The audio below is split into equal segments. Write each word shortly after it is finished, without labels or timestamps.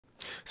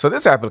So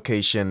this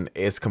application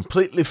is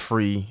completely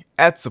free,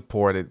 ad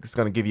supported. It's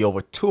going to give you over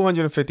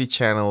 250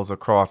 channels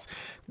across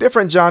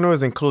different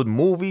genres, including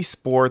movies,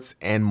 sports,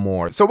 and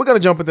more. So we're going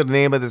to jump into the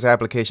name of this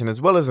application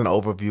as well as an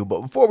overview.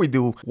 But before we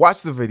do,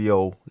 watch the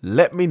video.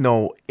 Let me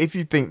know if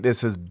you think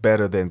this is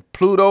better than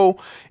Pluto,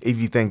 if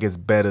you think it's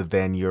better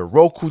than your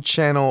Roku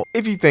channel,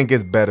 if you think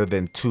it's better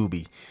than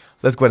Tubi.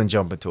 Let's go ahead and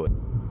jump into it.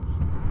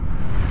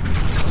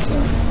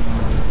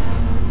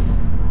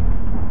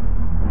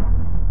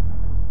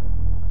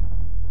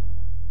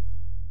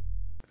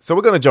 So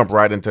we're going to jump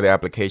right into the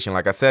application.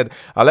 Like I said,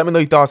 let me know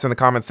your thoughts in the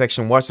comment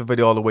section. Watch the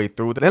video all the way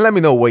through. Then let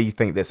me know where you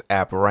think this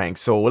app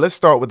ranks. So let's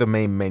start with the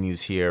main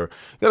menus here. You're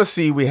going to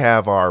see we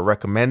have our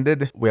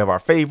recommended, we have our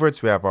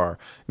favorites, we have our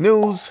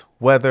news,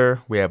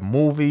 weather, we have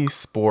movies,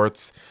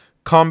 sports,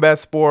 combat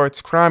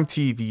sports, crime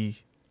TV,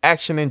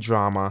 action and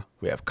drama.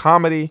 We have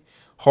comedy,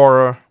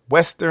 horror,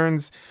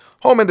 westerns,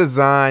 home and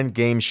design,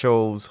 game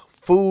shows,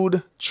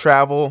 food,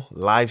 travel,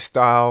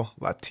 lifestyle,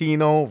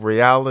 Latino,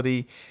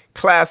 reality,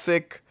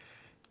 classic,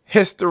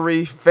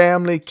 history,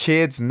 family,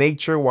 kids,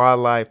 nature,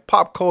 wildlife,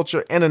 pop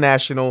culture,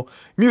 international,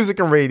 music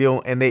and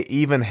radio, and they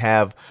even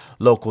have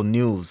local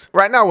news.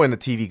 Right now we're in the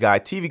TV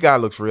guide. TV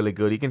guide looks really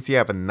good. You can see I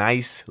have a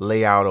nice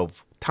layout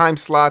of time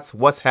slots,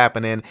 what's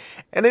happening,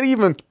 and it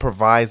even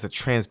provides a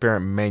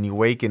transparent menu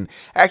where you can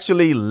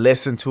actually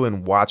listen to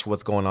and watch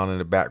what's going on in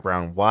the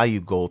background while you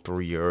go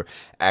through your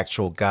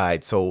actual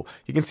guide. So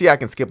you can see I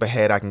can skip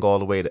ahead. I can go all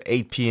the way to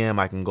 8 p.m.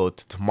 I can go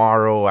to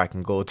tomorrow. I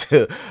can go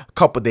to a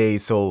couple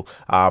days. So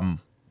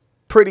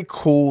pretty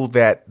cool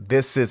that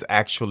this is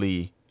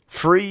actually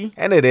free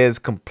and it is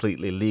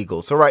completely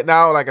legal. So right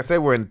now, like I said,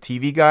 we're in the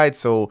TV guide.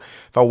 So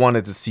if I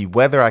wanted to see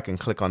weather, I can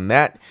click on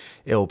that.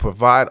 It will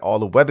provide all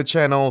the weather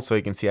channels. So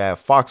you can see I have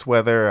Fox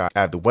Weather. I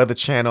have the Weather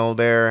Channel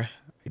there.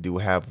 I do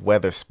have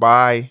Weather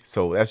Spy.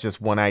 So that's just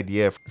one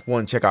idea. If you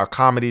want to check out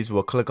comedies,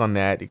 we'll click on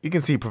that. You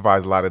can see it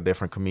provides a lot of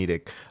different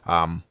comedic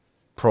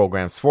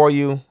programs for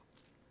you.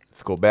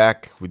 Let's go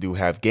back. We do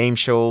have game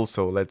shows.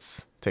 So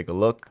let's take a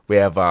look. We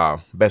have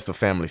Best of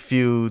Family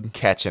Feud,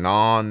 Catching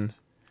On,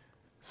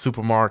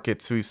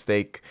 Supermarket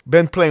Sweepstake.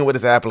 Been playing with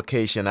this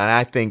application and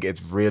I think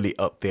it's really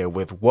up there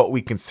with what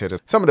we consider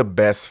some of the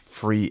best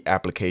free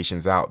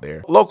applications out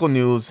there. Local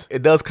news,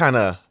 it does kind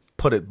of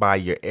put it by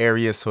your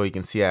area. So you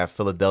can see I have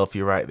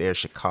Philadelphia right there,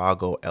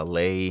 Chicago,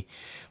 LA.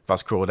 If I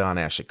scroll down,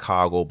 I have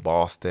Chicago,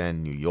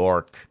 Boston, New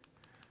York.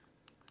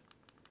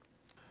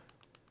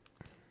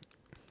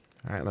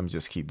 All right, let me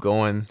just keep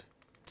going.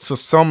 So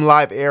some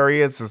live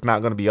areas, it's not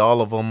going to be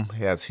all of them. It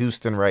has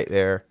Houston right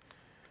there.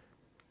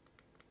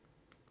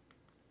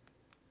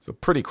 So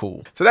pretty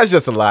cool. So that's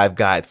just a live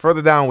guide.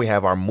 Further down, we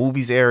have our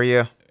movies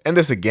area. And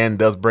this again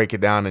does break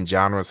it down in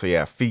genres. So you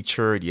have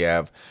featured, you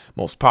have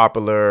most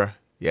popular,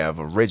 you have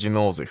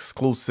originals,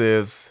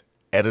 exclusives,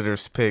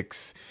 editor's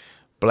picks,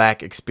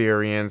 black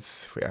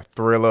experience, we have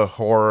thriller,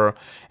 horror,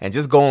 and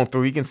just going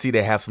through, you can see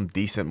they have some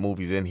decent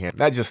movies in here.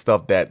 Not just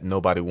stuff that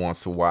nobody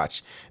wants to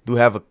watch. Do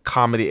have a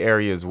comedy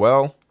area as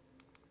well.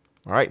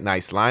 All right,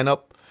 nice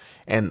lineup.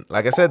 And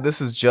like I said, this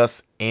is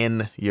just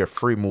in your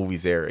free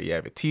movies area. You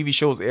have a TV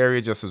shows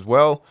area just as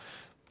well.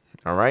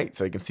 All right,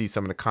 so you can see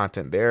some of the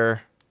content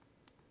there.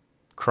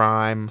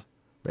 Crime,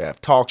 we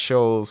have talk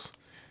shows.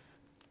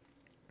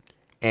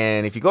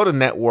 And if you go to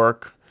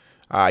network,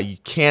 you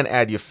can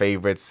add your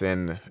favorites,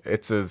 and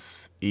it's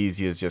as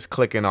easy as just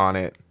clicking on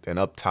it. Then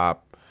up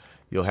top,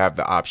 you'll have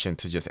the option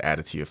to just add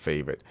it to your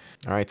favorite.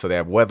 All right, so they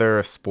have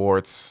weather,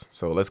 sports.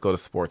 So let's go to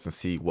sports and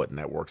see what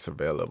networks are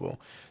available.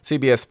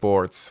 CBS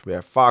Sports, we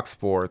have Fox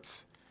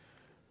Sports,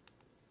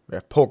 we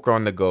have Poker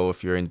on the Go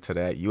if you're into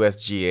that,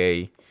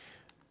 USGA,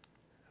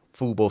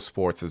 Fubo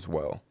Sports as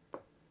well.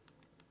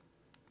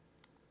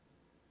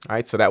 All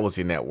right, so that was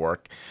your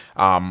network.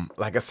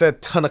 Like I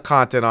said, ton of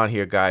content on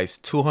here, guys.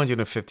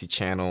 250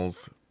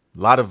 channels, a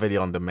lot of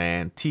video on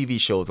demand, TV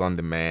shows on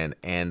demand,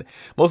 and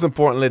most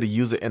importantly, the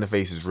user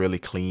interface is really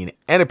clean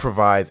and it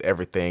provides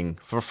everything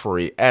for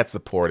free, ad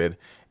supported,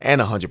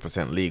 and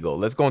 100% legal.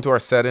 Let's go into our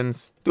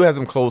settings. Do have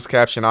some closed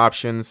caption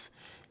options.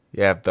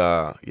 You have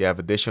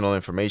additional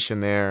information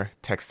there,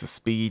 text to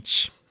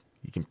speech.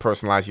 You can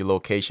personalize your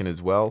location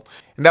as well.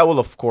 And that will,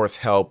 of course,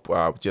 help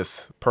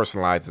just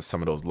personalize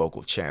some of those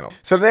local channels.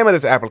 So the name of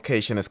this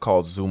application is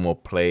called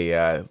Xumo Play,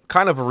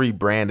 kind of a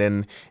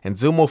rebranding. And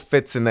Xumo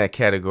fits in that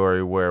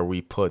category where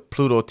we put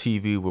Pluto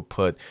TV, we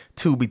put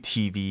Tubi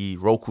TV,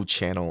 Roku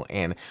Channel.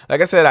 And like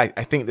I said,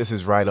 I think this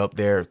is right up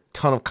there.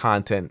 Ton of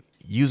content.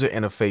 User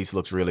interface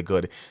looks really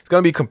good. It's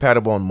going to be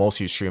compatible on most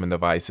of your streaming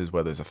devices,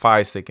 whether it's a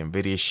Fire Stick,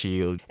 Nvidia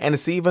Shield, and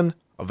it's even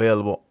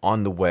available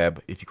on the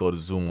web if you go to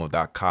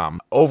Xumo.com.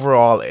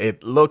 Overall,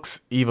 it looks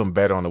even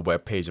better on the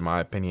web page in my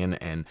opinion,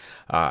 and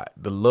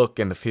the look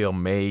and the feel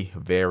may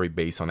vary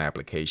based on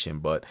application,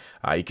 but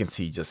you can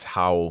see just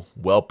how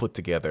well put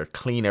together,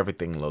 clean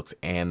everything looks,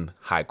 and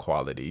high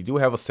quality. You do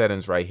have a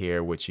settings right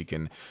here which you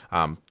can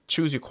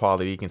choose your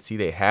quality. You can see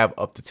they have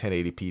up to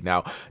 1080p.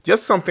 Now,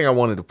 just something I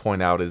wanted to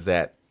point out is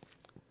that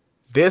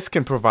this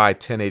can provide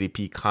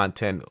 1080p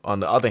content. On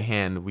the other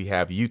hand, we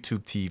have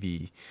YouTube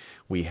TV,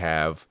 We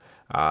have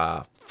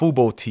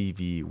Fubo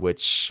TV,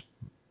 which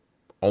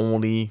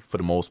only for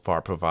the most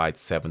part provides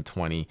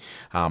 720,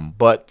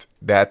 but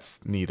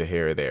that's neither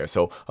here or there.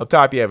 So up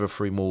top you have our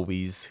free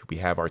movies, we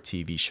have our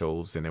TV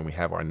shows, and then we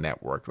have our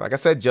network. Like I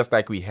said, just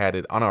like we had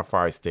it on our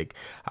Fire Stick,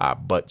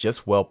 but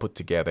just well put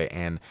together.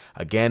 And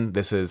again,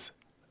 this is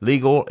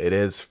legal, it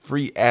is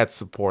free, ad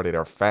supported,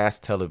 or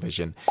fast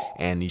television,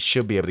 and you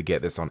should be able to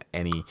get this on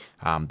any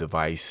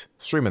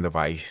streaming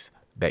device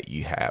that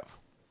you have.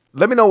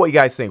 Let me know what you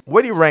guys think.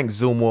 Where do you rank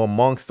Xumo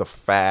amongst the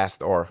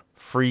fast or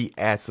free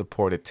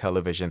ad-supported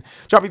television?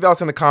 Drop your thoughts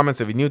in the comments.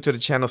 If you're new to the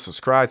channel,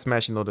 subscribe,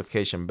 smash the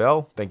notification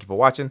bell. Thank you for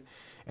watching,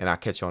 and I'll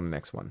catch you on the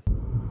next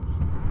one.